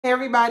Hey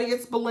everybody,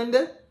 it's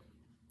Belinda.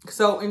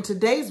 So in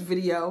today's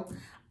video,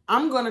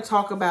 I'm going to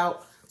talk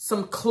about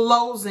some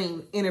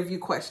closing interview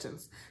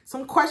questions.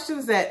 Some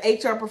questions that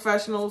HR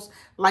professionals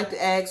like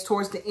to ask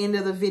towards the end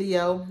of the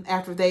video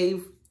after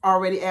they've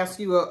already asked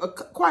you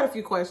quite a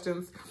few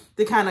questions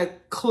to kind of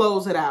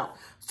close it out.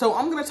 So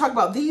I'm going to talk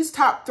about these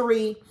top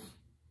three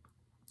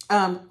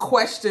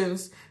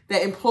questions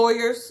that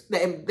employers,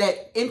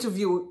 that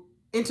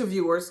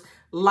interviewers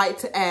like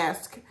to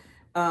ask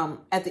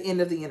at the end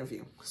of the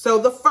interview. So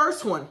the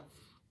first one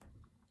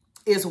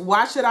is,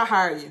 why should I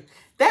hire you?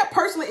 That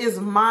personally is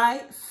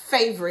my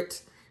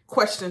favorite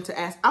question to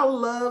ask. I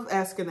love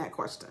asking that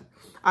question.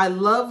 I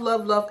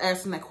love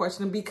asking that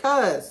question,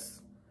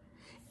 because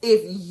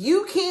if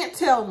you can't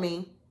tell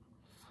me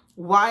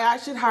why I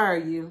should hire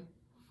you,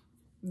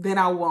 then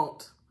I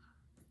won't.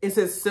 It's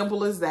as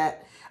simple as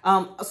that.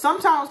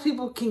 Sometimes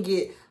people can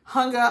get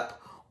hung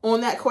up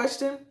on that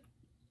question,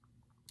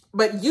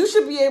 but you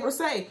should be able to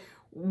say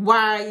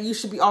why you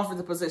should be offered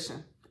the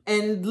position.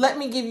 And let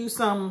me give you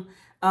some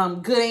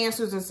good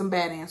answers and some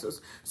bad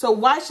answers. So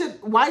why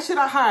should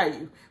I hire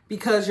you?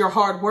 Because you're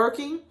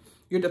hardworking,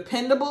 you're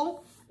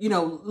dependable,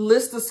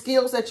 list the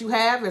skills that you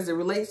have as it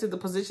relates to the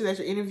position that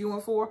you're interviewing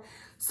for.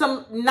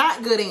 Some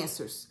not good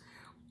answers,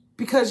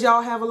 because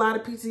y'all have a lot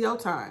of PTO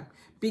time.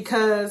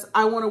 Because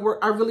I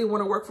really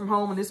want to work from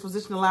home, and this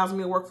position allows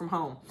me to work from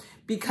home.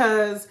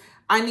 Because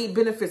I need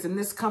benefits, and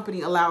this company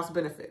allows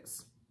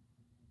benefits.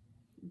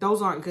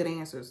 Those aren't good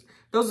answers.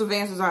 Those are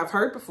answers I've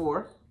heard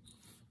before,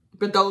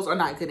 but those are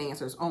not good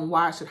answers on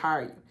why I should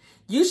hire you.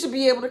 You should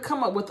be able to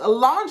come up with a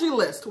laundry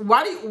list.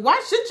 Why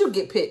should you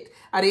get picked?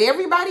 Out of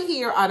everybody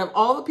here, out of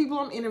all the people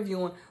I'm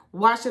interviewing,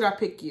 why should I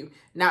pick you?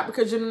 Not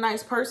because you're a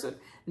nice person,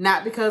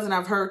 not because, and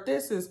I've heard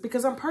this, is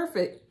because I'm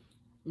perfect.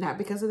 Not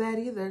because of that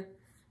either.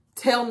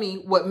 Tell me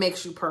what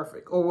makes you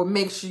perfect, or what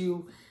makes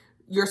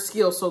your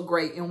skill so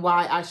great, and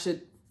why I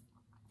should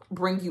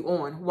bring you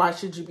on. Why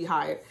should you be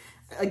hired?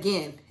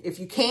 Again, if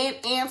you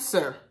can't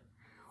answer,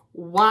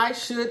 why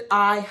should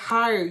I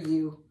hire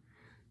you?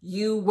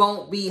 You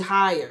won't be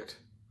hired.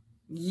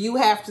 You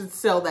have to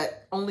sell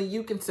that. Only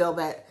you can sell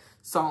that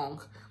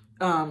song.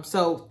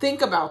 So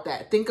think about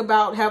that.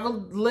 Have a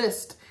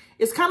list.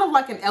 It's kind of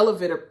like an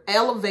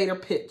elevator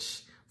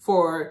pitch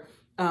for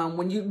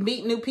when you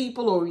meet new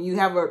people, or you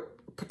have a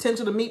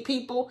potential to meet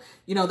people.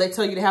 They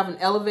tell you to have an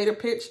elevator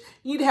pitch.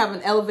 You need to have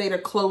an elevator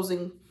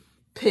closing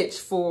pitch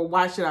for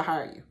why should I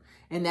hire you?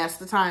 And that's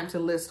the time to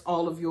list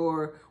all of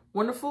your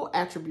wonderful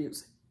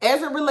attributes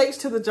as it relates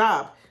to the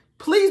job.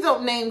 Please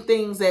don't name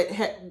things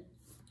that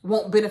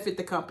won't benefit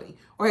the company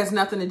or has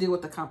nothing to do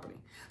with the company.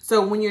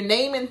 So when you're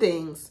naming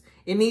things,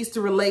 it needs to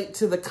relate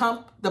to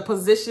the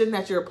position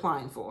that you're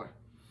applying for.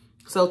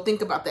 So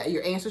think about that.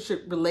 Your answer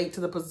should relate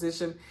to the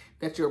position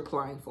that you're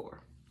applying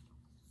for.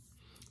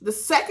 The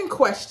second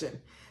question.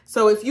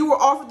 So if you were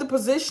offered the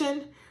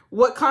position,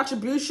 what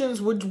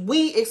contributions would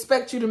we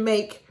expect you to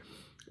make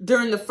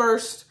during the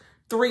first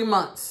 3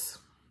 months?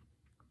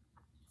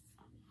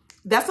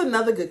 That's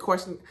another good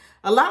question.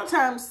 A lot of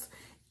times,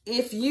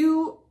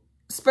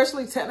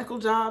 especially technical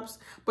jobs,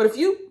 but if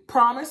you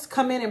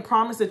come in and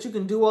promise that you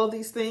can do all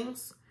these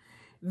things,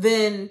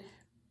 then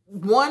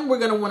one, we're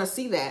going to want to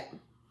see that.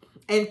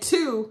 And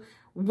two,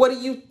 what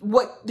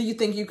do you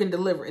think you can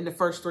deliver in the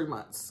first 3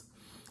 months?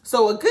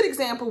 So a good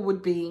example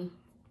would be,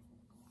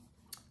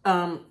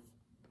 a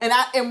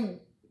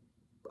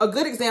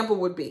good example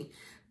would be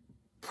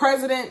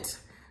President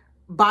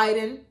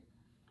Biden.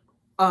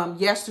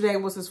 Yesterday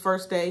was his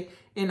first day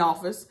in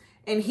office,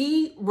 and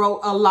he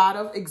wrote a lot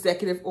of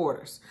executive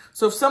orders.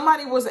 So if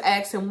somebody was to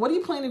ask him, what do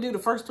you plan to do the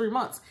first 3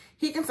 months?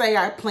 He can say,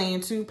 I plan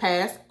to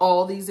pass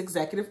all these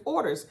executive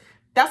orders.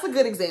 That's a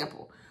good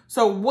example.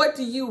 So what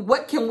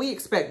can we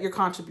expect your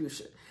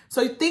contribution?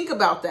 So think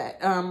about that.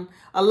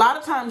 A lot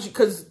of times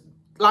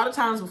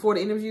before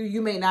the interview,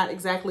 you may not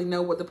exactly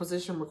know what the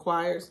position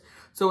requires.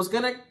 So it's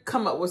going to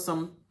come up with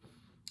some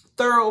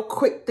thorough,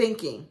 quick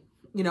thinking,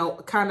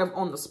 kind of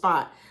on the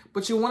spot.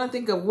 But you want to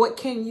think of what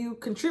can you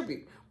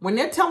contribute. When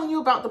they're telling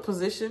you about the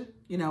position,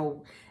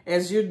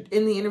 as you're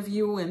in the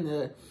interview and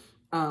the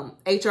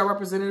HR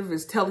representative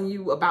is telling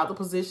you about the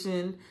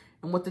position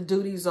and what the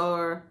duties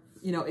are,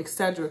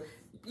 etc.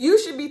 You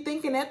should be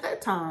thinking at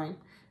that time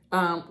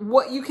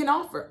what you can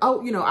offer.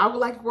 Oh, I would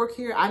like to work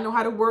here. I know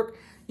how to work,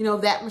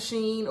 that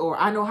machine, or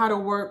I know how to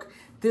work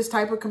this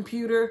type of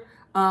computer,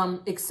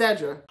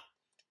 etc.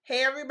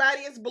 Hey, everybody,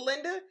 it's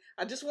Belinda.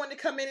 I just wanted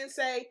to come in and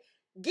say,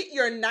 get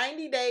your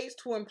 90 days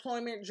to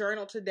employment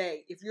journal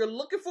today. If you're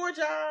looking for a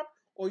job,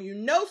 or you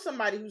know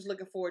somebody who's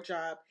looking for a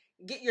job,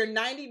 get your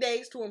 90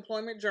 days to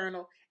employment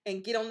journal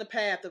and get on the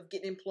path of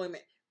getting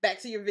employment. Back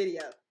to your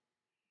video.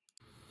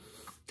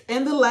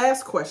 And the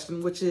last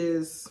question, which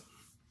is,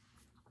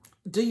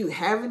 do you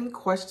have any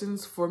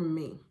questions for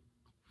me?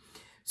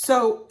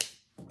 So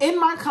in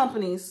my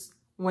companies,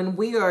 when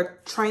we are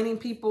training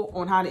people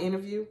on how to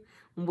interview,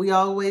 we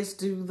always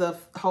do the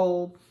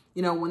whole,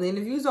 when the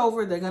interview's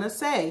over, they're going to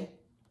say,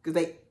 because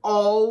they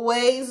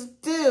always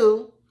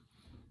do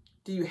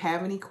you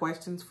have any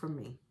questions for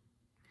me?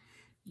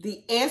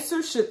 The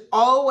answer should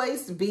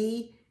always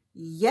be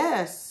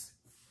yes.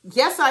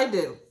 Yes, I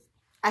do.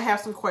 I have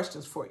some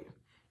questions for you.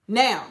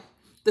 Now,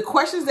 the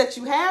questions that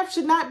you have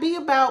should not be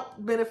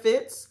about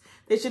benefits.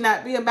 They should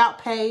not be about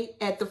pay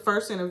at the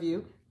first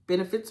interview,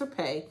 benefits or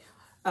pay.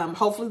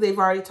 Hopefully, they've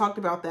already talked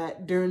about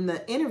that during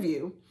the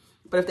interview.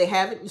 But if they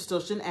haven't, you still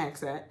shouldn't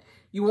ask that.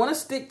 You want to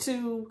stick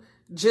to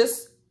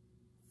just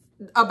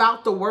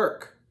about the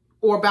work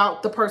or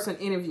about the person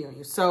interviewing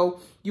you. So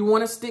you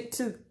want to stick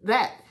to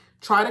that.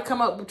 Try to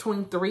come up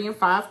between 3 and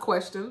 5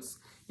 questions.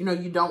 You know,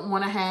 you don't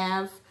want to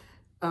have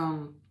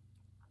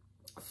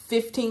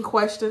 15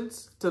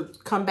 questions to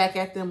come back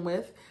at them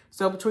with.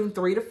 So between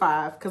 3 to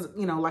 5, because,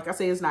 you know, like I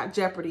say, it's not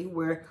Jeopardy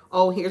where,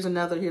 oh, here's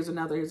another, here's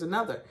another, here's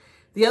another.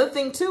 The other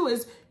thing, too,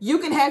 is you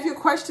can have your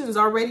questions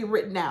already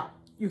written out.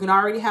 You can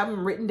already have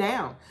them written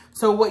down.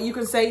 So what you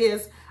can say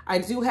is, I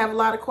do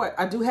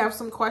have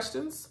some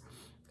questions.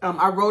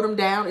 I wrote them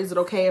down. Is it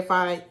okay if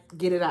I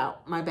get it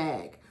out my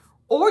bag?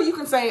 Or you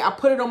can say, I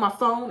put it on my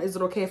phone. Is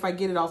it okay if I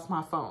get it off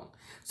my phone?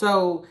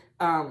 So,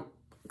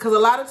 because a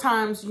lot of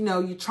times, you know,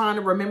 you're trying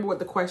to remember what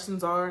the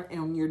questions are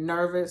and you're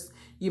nervous.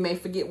 You may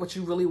forget what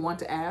you really want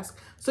to ask.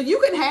 So you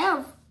can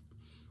have,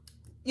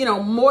 you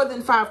know, more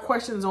than 5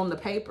 questions on the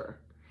paper.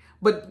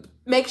 But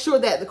make sure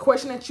that the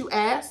question that you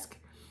ask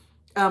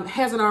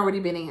hasn't already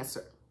been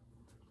answered.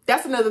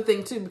 That's another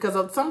thing, too,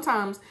 because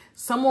sometimes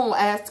someone will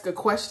ask a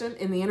question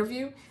in the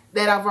interview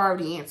that I've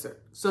already answered.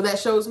 So that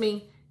shows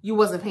me you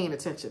wasn't paying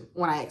attention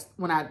when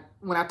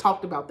I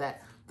talked about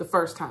that the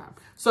first time.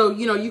 So,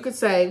 you know, you could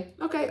say,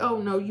 okay, oh,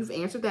 no, you've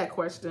answered that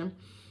question.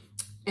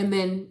 And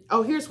then,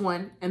 oh, here's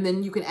one. And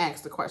then you can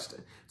ask the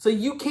question. So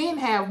you can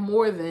have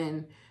more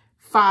than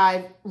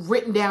 5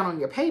 written down on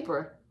your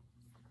paper,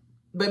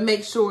 but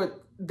make sure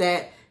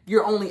that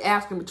you're only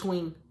asking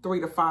between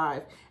 3 to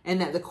 5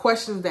 and that the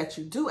questions that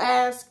you do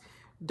ask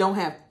don't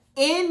have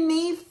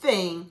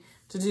anything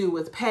to do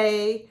with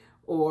pay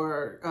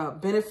or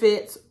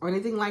benefits or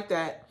anything like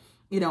that,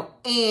 you know,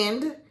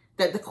 and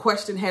that the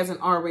question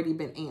hasn't already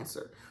been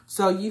answered.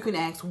 So you can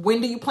ask,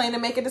 when do you plan to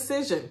make a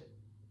decision?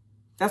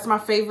 That's my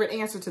favorite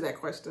answer to that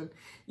question.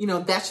 You know,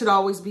 that should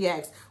always be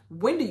asked.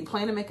 When do you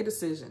plan to make a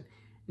decision?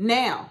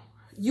 Now,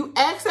 you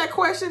ask that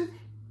question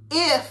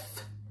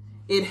if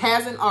it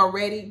hasn't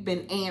already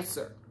been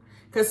answered.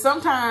 Because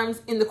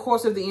sometimes in the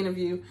course of the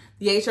interview,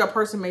 the HR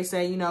person may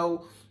say, you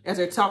know, as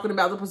they're talking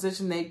about the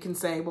position, they can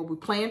say, well, we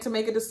plan to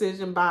make a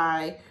decision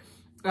by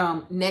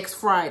next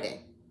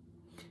Friday.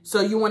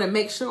 So you want to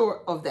make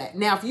sure of that.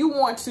 Now, if you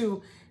want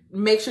to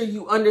make sure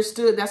you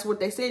understood that's what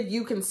they said,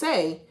 you can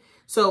say,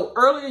 so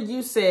earlier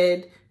you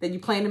said that you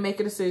plan to make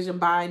a decision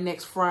by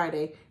next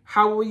Friday.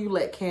 How will you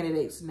let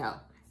candidates know?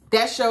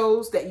 That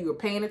shows that you were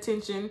paying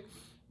attention.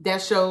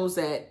 That shows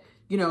that,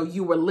 you know,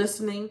 you were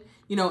listening,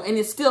 you know, and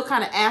it's still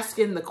kind of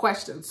asking the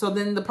question. So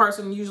then the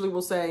person usually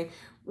will say,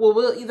 well,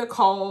 we'll either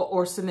call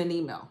or send an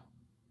email.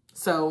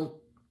 So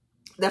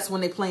that's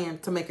when they plan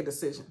to make a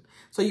decision.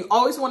 So you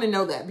always want to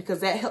know that because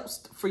that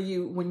helps for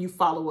you when you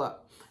follow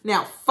up.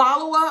 Now,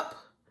 follow up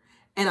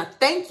and a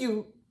thank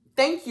you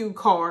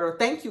card or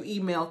thank you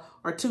email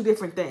are 2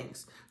 different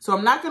things. So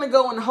I'm not going to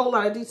go in a whole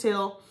lot of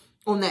detail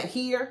on that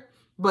here.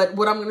 But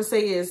what I'm going to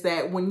say is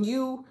that when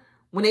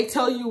they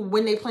tell you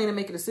when they plan to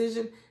make a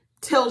decision,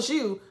 tells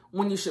you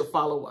when you should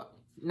follow up.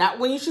 Not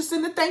when you should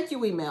send a thank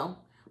you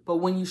email, but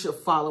when you should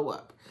follow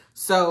up.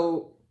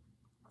 So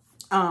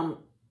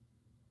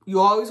you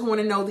always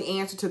want to know the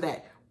answer to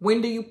that.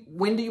 When do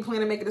you plan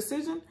to make a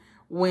decision?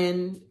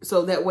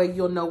 So that way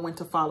you'll know when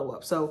to follow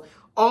up. So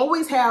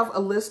always have a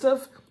list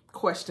of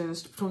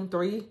questions between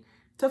 3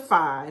 to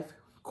 5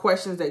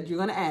 questions that you're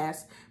going to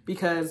ask,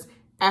 because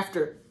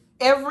after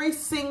every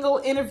single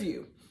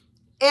interview,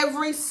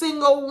 every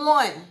single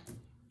one,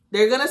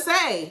 they're going to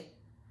say,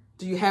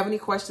 do you have any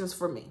questions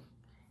for me?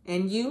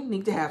 And you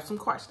need to have some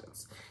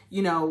questions.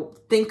 You know,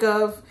 think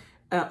of,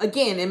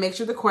 again, and make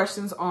sure the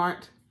questions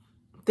aren't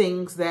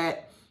things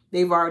that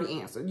they've already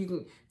answered. You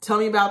can tell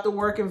me about the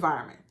work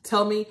environment.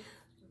 Tell me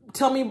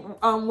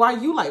why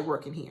you like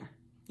working here.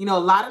 You know, a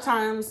lot of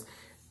times,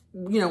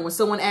 you know, when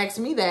someone asks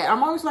me that,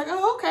 I'm always like,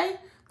 oh, okay,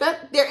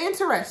 that they're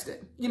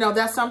interested. You know,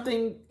 that's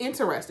something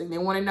interesting. They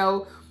want to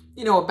know,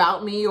 you know,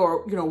 about me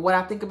or, you know, what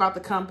I think about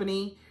the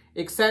company,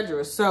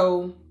 etc.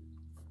 So,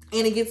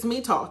 and it gets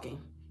me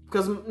talking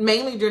because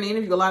mainly during the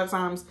interview, a lot of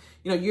times,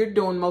 you know, you're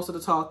doing most of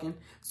the talking.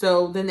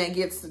 So then that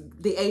gets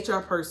the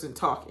HR person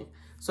talking.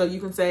 So you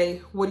can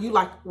say, what do you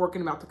like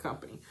working about the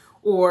company?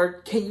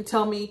 Or can you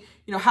tell me,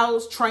 you know,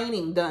 how's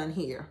training done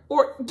here?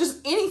 Or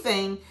just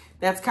anything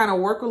that's kind of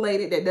work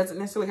related that doesn't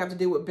necessarily have to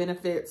do with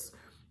benefits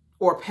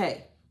or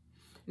pay.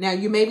 Now,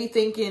 you may be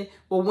thinking,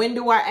 well, when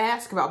do I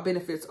ask about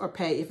benefits or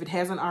pay if it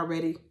hasn't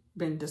already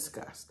been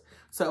discussed?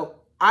 So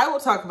I will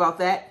talk about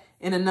that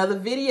in another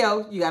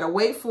video. You got to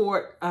wait for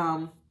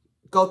it.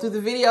 Go through the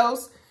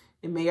videos.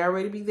 It may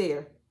already be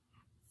there.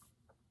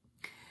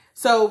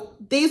 So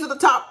these are the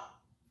top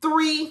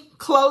 3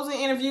 closing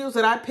interviews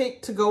that I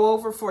picked to go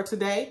over for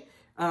today.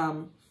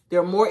 There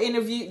are more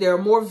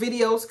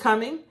videos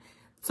coming.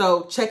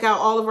 So check out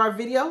all of our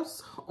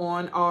videos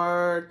on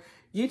our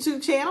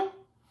YouTube channel.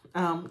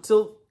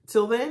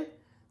 Till then,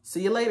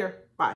 see you later. Bye.